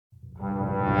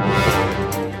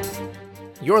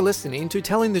You're listening to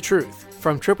Telling the Truth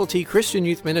from Triple T Christian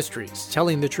Youth Ministries,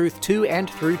 telling the truth to and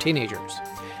through teenagers.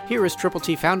 Here is Triple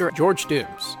T founder George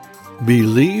Dooms.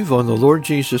 Believe on the Lord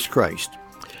Jesus Christ.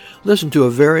 Listen to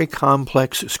a very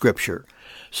complex scripture,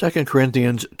 2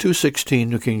 Corinthians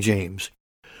 2:16, New King James.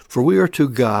 For we are to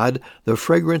God the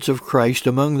fragrance of Christ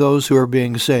among those who are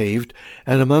being saved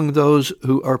and among those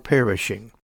who are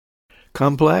perishing.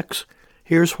 Complex?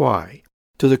 Here's why.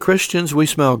 To the Christians we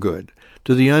smell good.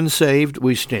 To the unsaved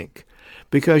we stink.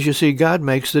 Because you see, God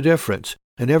makes the difference,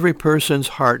 and every person's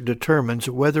heart determines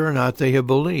whether or not they have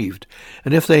believed.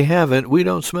 And if they haven't, we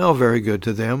don't smell very good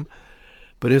to them.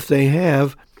 But if they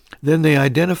have, then they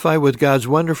identify with God's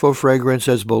wonderful fragrance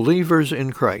as believers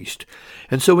in Christ.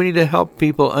 And so we need to help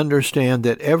people understand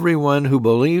that everyone who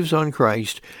believes on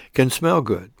Christ can smell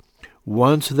good.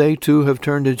 Once they too have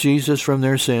turned to Jesus from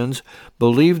their sins,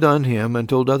 believed on Him, and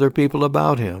told other people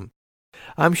about Him.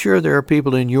 I'm sure there are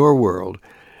people in your world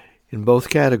in both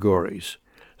categories.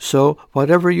 So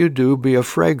whatever you do, be a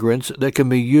fragrance that can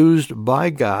be used by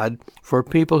God for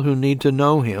people who need to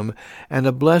know Him and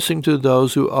a blessing to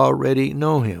those who already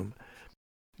know Him.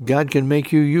 God can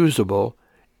make you usable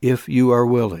if you are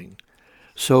willing.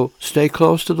 So stay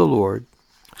close to the Lord,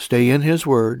 stay in His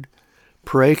Word,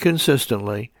 pray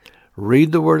consistently,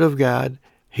 read the Word of God,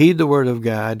 heed the Word of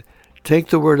God, take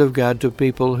the Word of God to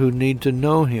people who need to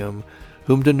know Him,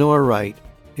 whom to know aright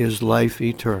is life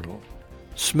eternal.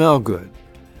 Smell good.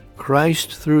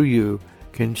 Christ through you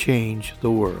can change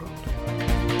the world.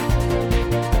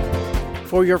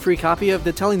 For your free copy of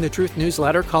the Telling the Truth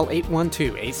newsletter, call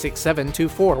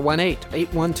 812-867-2418,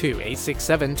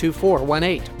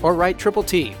 812-867-2418, or write Triple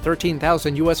T,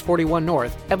 13,000 U.S. 41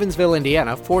 North, Evansville,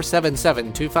 Indiana,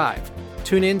 47725.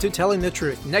 Tune in to Telling the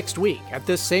Truth next week at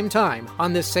this same time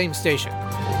on this same station.